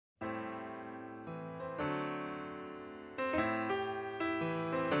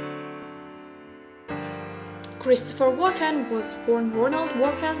Christopher Walken was born Ronald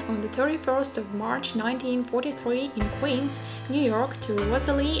Walken on the 31st of March 1943 in Queens, New York to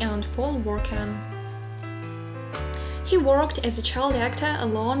Rosalie and Paul Walken. He worked as a child actor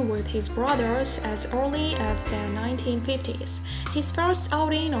along with his brothers as early as the 1950s. His first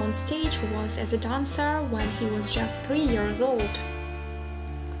outing on stage was as a dancer when he was just 3 years old.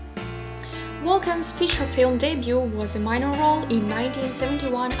 Walken's feature film debut was a minor role in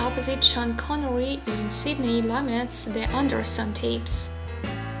 1971 opposite Sean Connery in Sidney Lumet's The Anderson Tapes.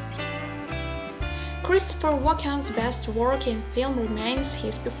 Christopher Walken's best work in film remains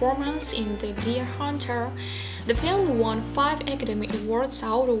his performance in The Deer Hunter. The film won 5 Academy Awards,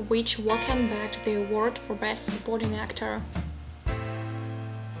 out of which Walken bagged the award for Best Supporting Actor.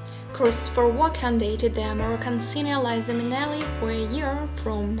 Christopher Walken dated the American singer Liza Minnelli for a year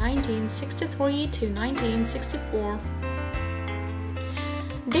from 1963 to 1964.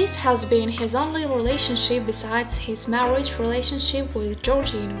 This has been his only relationship besides his marriage relationship with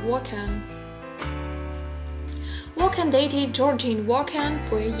Georgianne Walken. Walken dated Georgianne Walken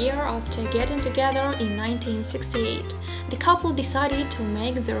for a year after getting together in 1968. The couple decided to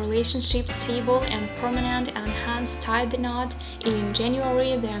make the relationship stable and permanent and hence tied the knot in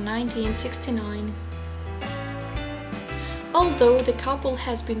January of 1969. Although the couple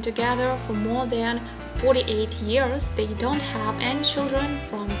has been together for more than 48 years, they don't have any children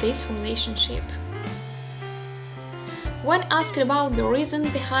from this relationship. When asked about the reason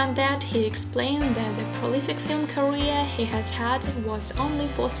behind that, he explained that the prolific film career he has had was only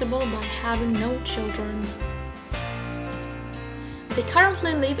possible by having no children. They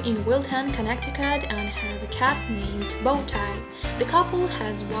currently live in Wilton, Connecticut and have a cat named Bowtie. The couple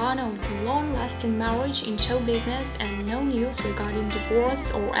has one of the long-lasting marriage in show business and no news regarding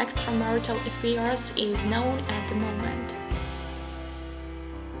divorce or extramarital affairs is known at the moment.